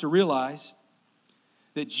important to realize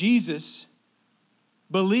that Jesus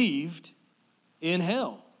believed in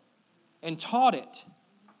hell and taught it.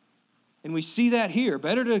 And we see that here.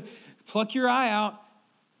 Better to pluck your eye out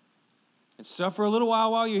and suffer a little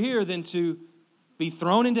while you're here than to be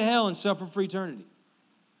thrown into hell and suffer for eternity.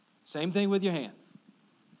 Same thing with your hand.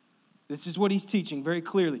 This is what he's teaching very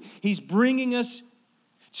clearly. He's bringing us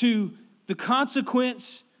to the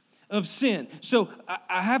consequence of sin. So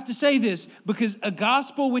I have to say this, because a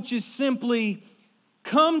gospel which is simply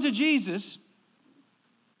come to Jesus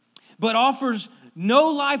but offers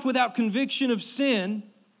no life without conviction of sin,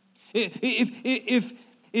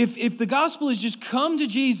 if the gospel is just come to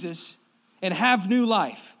Jesus and have new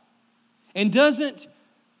life and doesn't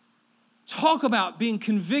talk about being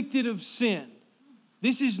convicted of sin,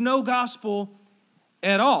 this is no gospel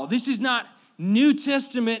at all. This is not New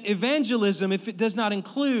Testament evangelism if it does not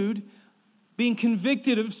include being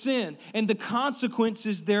convicted of sin and the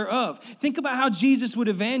consequences thereof. Think about how Jesus would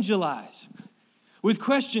evangelize with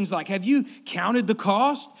questions like, have you counted the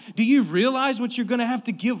cost? Do you realize what you're going to have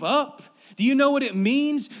to give up? Do you know what it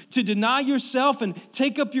means to deny yourself and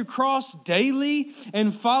take up your cross daily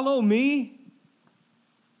and follow me?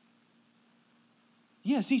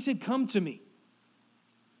 Yes, he said, come to me.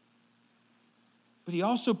 But he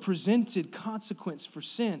also presented consequence for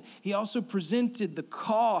sin. He also presented the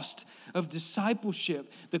cost of discipleship,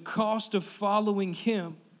 the cost of following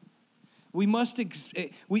him. We must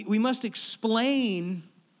explain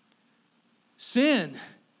sin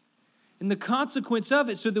and the consequence of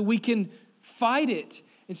it so that we can fight it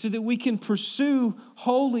and so that we can pursue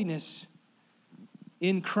holiness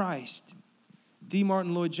in Christ. D.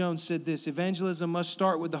 Martin Lloyd-Jones said this: evangelism must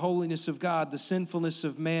start with the holiness of God, the sinfulness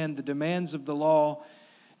of man, the demands of the law,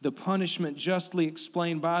 the punishment justly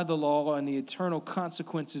explained by the law, and the eternal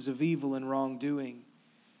consequences of evil and wrongdoing.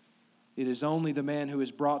 It is only the man who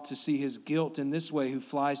is brought to see his guilt in this way who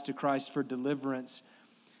flies to Christ for deliverance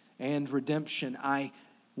and redemption. I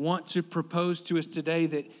want to propose to us today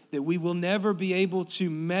that we will never be able to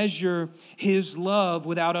measure his love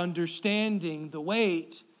without understanding the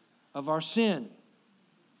weight of our sin,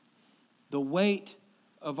 the weight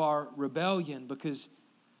of our rebellion, because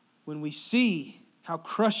when we see how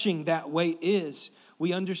crushing that weight is,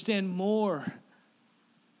 we understand more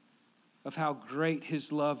of how great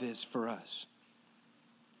his love is for us.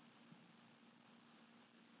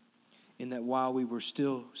 In that while we were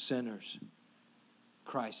still sinners,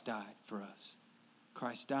 Christ died for us.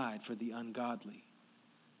 Christ died for the ungodly.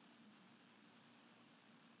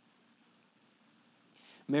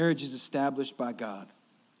 Marriage is established by God.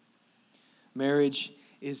 Marriage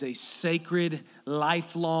is a sacred,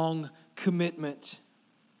 lifelong commitment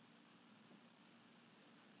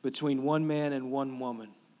between one man and one woman.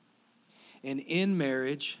 And in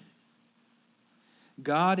marriage,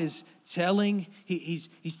 God is telling,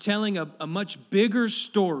 he's telling a much bigger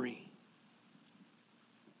story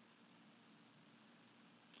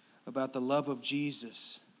about the love of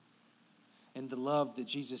Jesus and the love that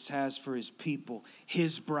Jesus has for his people,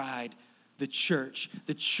 his bride, the church.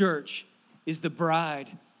 The church is the bride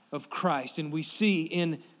of Christ. And we see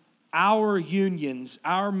in our unions,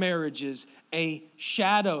 our marriages, a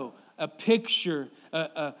shadow, a picture,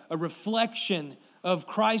 a reflection of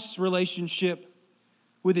Christ's relationship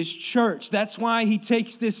with his church. That's why he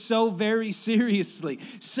takes this so very seriously.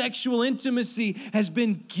 Sexual intimacy has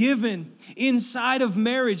been given inside of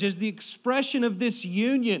marriage as the expression of this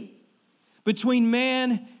union between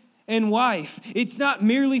man and wife. It's not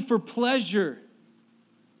merely for pleasure.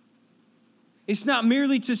 It's not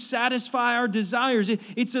merely to satisfy our desires.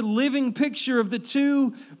 It's a living picture of the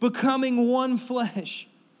two becoming one flesh.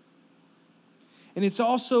 And it's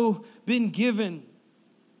also been given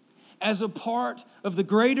as a part of the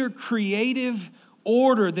greater creative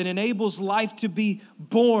order that enables life to be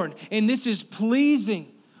born. And this is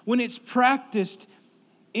pleasing when it's practiced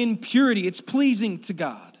in purity. It's pleasing to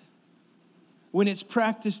God when it's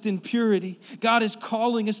practiced in purity. God is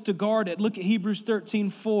calling us to guard it. Look at Hebrews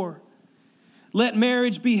 13:4. Let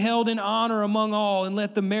marriage be held in honor among all, and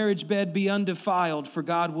let the marriage bed be undefiled, for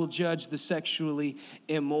God will judge the sexually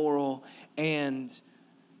immoral and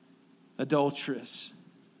adulterous.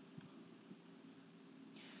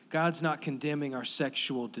 God's not condemning our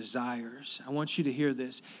sexual desires. I want you to hear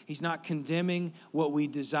this. He's not condemning what we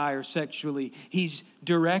desire sexually. He's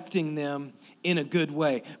directing them in a good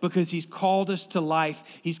way because He's called us to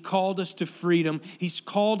life. He's called us to freedom. He's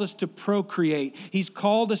called us to procreate. He's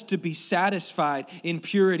called us to be satisfied in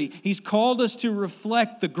purity. He's called us to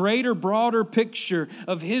reflect the greater, broader picture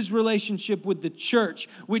of His relationship with the church,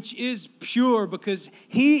 which is pure because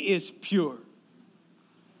He is pure.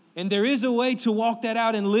 And there is a way to walk that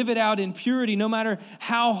out and live it out in purity, no matter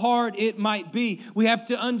how hard it might be. We have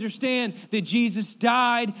to understand that Jesus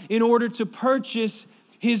died in order to purchase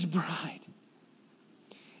His bride.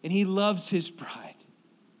 And He loves His bride.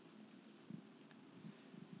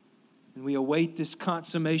 And we await this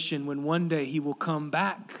consummation when one day He will come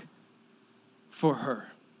back for her.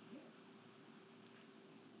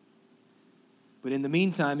 But in the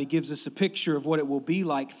meantime, He gives us a picture of what it will be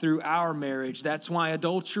like through our marriage. That's why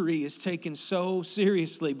adultery is taken so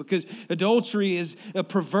seriously, because adultery is a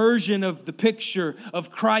perversion of the picture of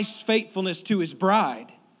Christ's faithfulness to His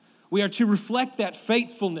bride. We are to reflect that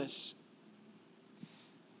faithfulness.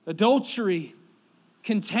 Adultery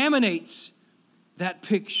contaminates that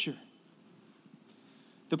picture.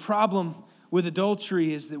 The problem with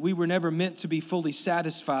adultery is that we were never meant to be fully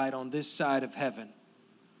satisfied on this side of heaven.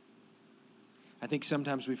 I think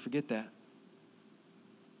sometimes we forget that.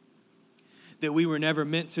 That we were never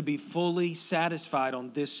meant to be fully satisfied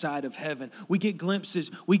on this side of heaven. We get glimpses,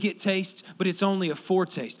 we get tastes, but it's only a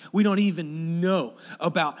foretaste. We don't even know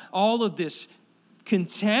about all of this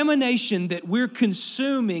contamination that we're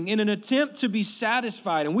consuming in an attempt to be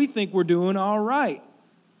satisfied, and we think we're doing all right.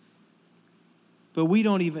 But we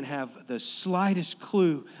don't even have the slightest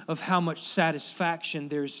clue of how much satisfaction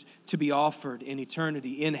there's to be offered in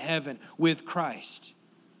eternity, in heaven, with Christ.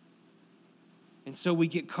 And so we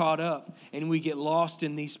get caught up and we get lost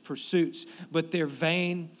in these pursuits, but they're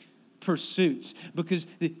vain pursuits. Because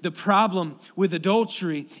the problem with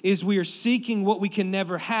adultery is we are seeking what we can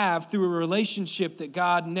never have through a relationship that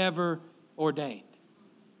God never ordained.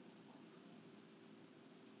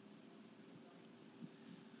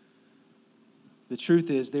 The truth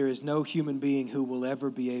is, there is no human being who will ever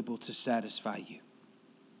be able to satisfy you.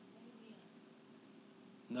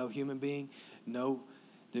 No human being,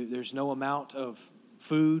 there's no amount of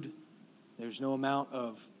food, there's no amount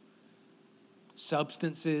of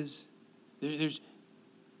substances, there's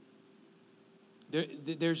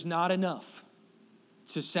not enough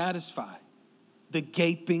to satisfy the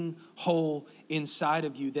gaping hole inside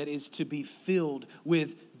of you that is to be filled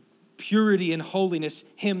with purity and holiness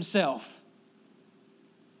Himself.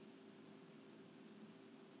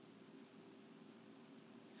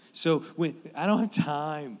 So I don't have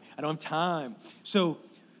time. So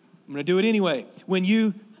I'm going to do it anyway. When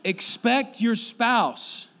you expect your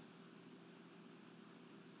spouse,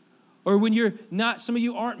 or when you're not, some of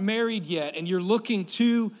you aren't married yet, and you're looking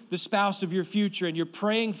to the spouse of your future, and you're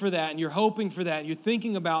praying for that, and you're hoping for that, and you're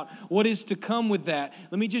thinking about what is to come with that.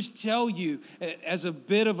 Let me just tell you, as a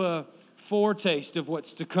bit of a foretaste of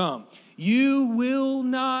what's to come, you will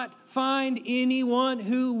not find anyone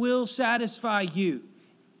who will satisfy you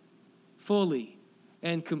fully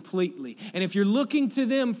and completely. And if you're looking to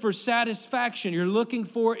them for satisfaction, you're looking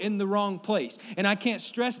for it in the wrong place. And I can't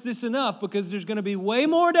stress this enough, because there's going to be way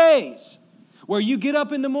more days where you get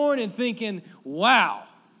up in the morning thinking, wow.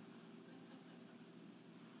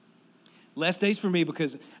 Less days for me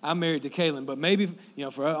because I'm married to Kaylin, but maybe,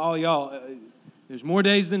 for all y'all, there's more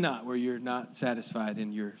days than not where you're not satisfied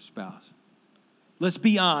in your spouse. Let's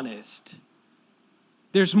be honest.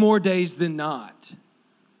 There's more days than not.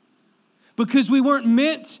 Because we weren't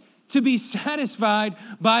meant to be satisfied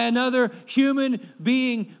by another human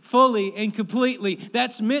being fully and completely.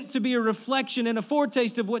 That's meant to be a reflection and a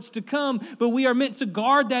foretaste of what's to come, but we are meant to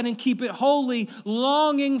guard that and keep it holy,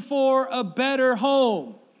 longing for a better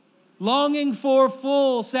home, longing for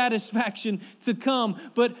full satisfaction to come,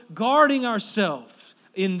 but guarding ourselves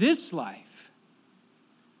in this life.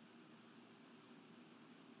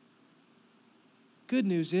 Good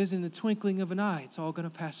news is, in the twinkling of an eye, it's all going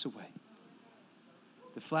to pass away.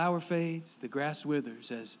 The flower fades, the grass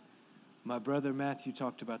withers, as my brother Matthew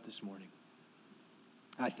talked about this morning.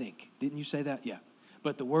 I think. Didn't you say that? Yeah.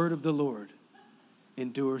 But the word of the Lord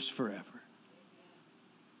endures forever.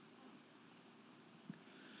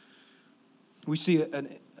 We see an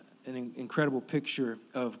incredible picture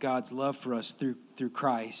of God's love for us through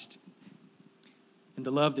Christ and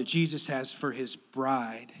the love that Jesus has for his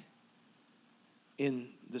bride in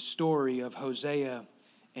the story of Hosea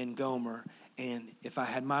and Gomer. And if I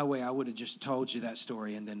had my way, I would have just told you that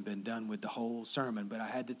story and then been done with the whole sermon. But I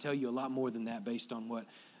had to tell you a lot more than that based on what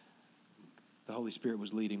the Holy Spirit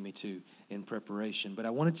was leading me to in preparation. But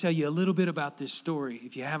I want to tell you a little bit about this story,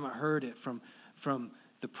 if you haven't heard it, from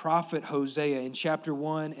the prophet Hosea in chapter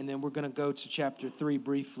 1, and then we're going to go to chapter 3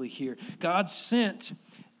 briefly here. God sent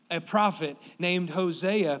a prophet named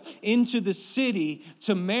Hosea into the city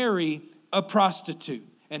to marry a prostitute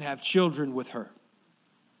and have children with her.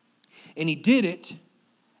 And he did it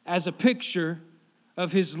as a picture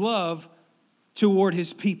of his love toward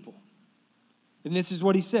his people. And this is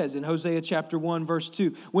what he says in Hosea chapter 1, verse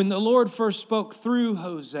 2. When the Lord first spoke through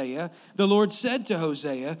Hosea, the Lord said to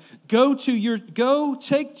Hosea, Go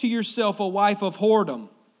take to yourself a wife of whoredom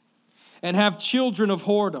and have children of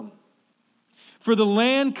whoredom. For the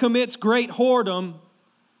land commits great whoredom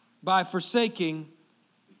by forsaking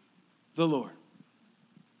the Lord.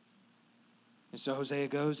 And so Hosea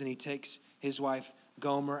goes and he takes his wife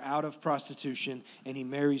Gomer out of prostitution and he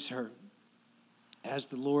marries her as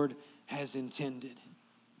the Lord has intended.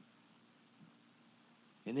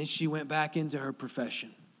 And then she went back into her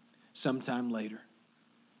profession sometime later.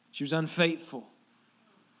 She was unfaithful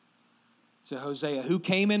to Hosea, who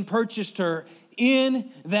came and purchased her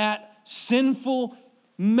in that sinful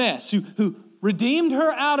mess, who redeemed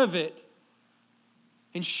her out of it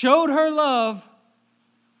and showed her love.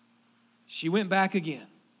 She went back again.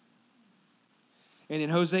 And in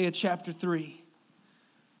Hosea chapter 3,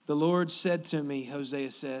 the Lord said to me,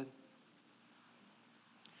 Hosea said,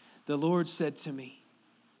 the Lord said to me,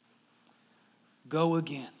 Go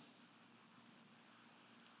again.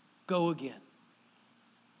 Go again.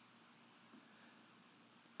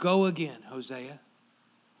 Go again, Hosea.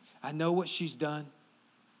 I know what she's done.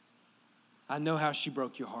 I know how she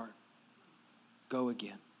broke your heart. Go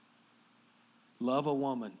again. Love a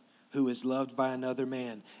woman who is loved by another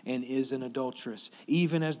man and is an adulteress,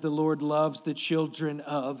 even as the Lord loves the children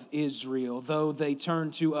of Israel, though they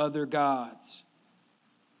turn to other gods.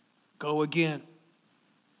 Go again.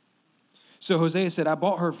 So Hosea said, I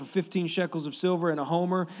bought her for 15 shekels of silver and a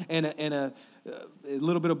homer and a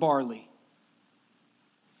little bit of barley.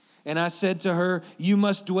 And I said to her, You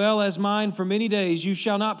must dwell as mine for many days. You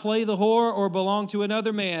shall not play the whore or belong to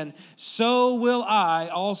another man. So will I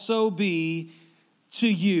also be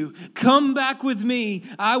to you. Come back with me.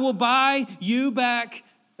 I will buy you back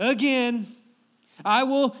again. I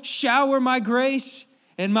will shower my grace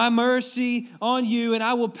and my mercy on you, and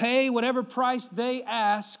I will pay whatever price they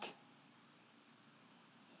ask,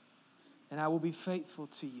 and I will be faithful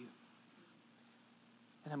to you.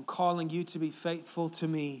 And I'm calling you to be faithful to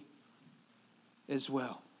me as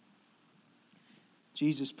well.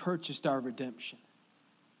 Jesus purchased our redemption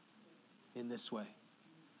in this way.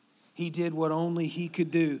 He did what only he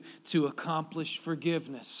could do to accomplish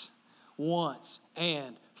forgiveness once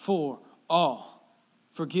and for all.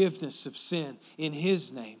 Forgiveness of sin in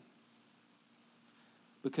his name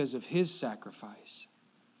because of his sacrifice.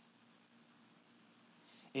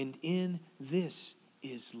 And in this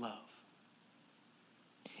is love.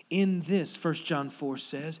 In this, 1 John 4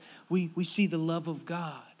 says, we see the love of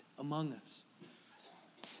God among us.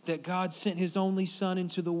 That God sent his only Son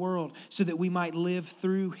into the world so that we might live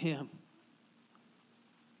through him.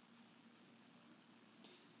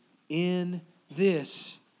 In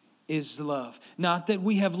this is love. Not that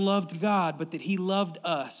we have loved God, but that he loved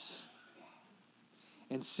us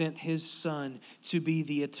and sent his Son to be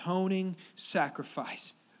the atoning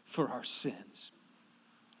sacrifice for our sins.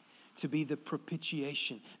 To be the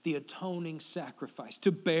propitiation, the atoning sacrifice,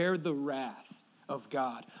 to bear the wrath of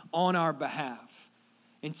God on our behalf,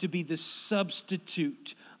 and to be the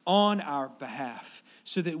substitute on our behalf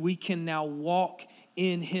so that we can now walk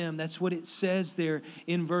in him. That's what it says there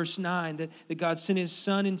in verse 9, that God sent his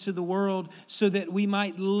Son into the world so that we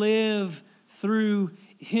might live through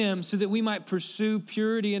him, so that we might pursue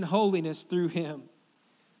purity and holiness through him.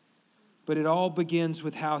 But it all begins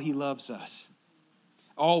with how he loves us,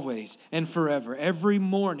 always and forever. Every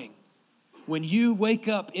morning, when you wake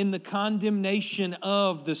up in the condemnation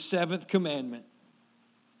of the seventh commandment,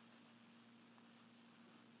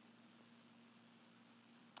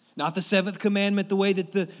 not the seventh commandment the way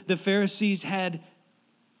that the Pharisees had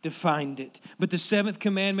defined it, but the seventh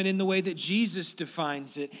commandment in the way that Jesus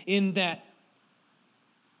defines it, in that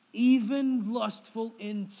even lustful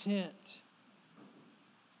intent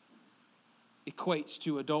equates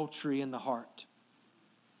to adultery in the heart.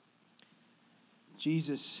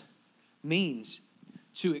 Jesus means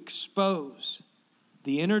to expose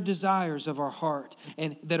the inner desires of our heart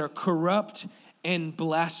and that are corrupt and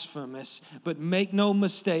blasphemous. But make no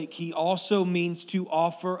mistake, he also means to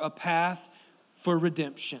offer a path for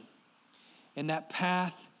redemption. And that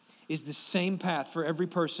path is the same path for every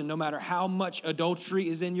person, no matter how much adultery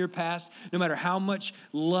is in your past, no matter how much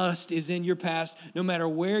lust is in your past, no matter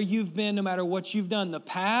where you've been, no matter what you've done. The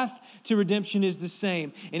path to redemption is the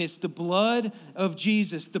same, and it's the blood of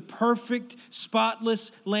Jesus, the perfect,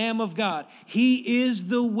 spotless Lamb of God. He is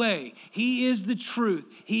the way. He is the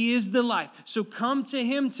truth. He is the life. So come to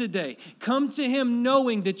him today. Come to him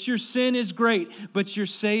knowing that your sin is great, but your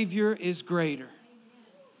Savior is greater.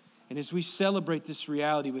 And as we celebrate this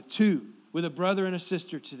reality with a brother and a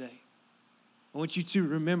sister today, I want you to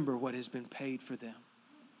remember what has been paid for them.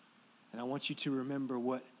 And I want you to remember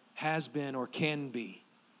what has been or can be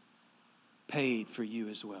paid for you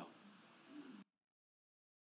as well.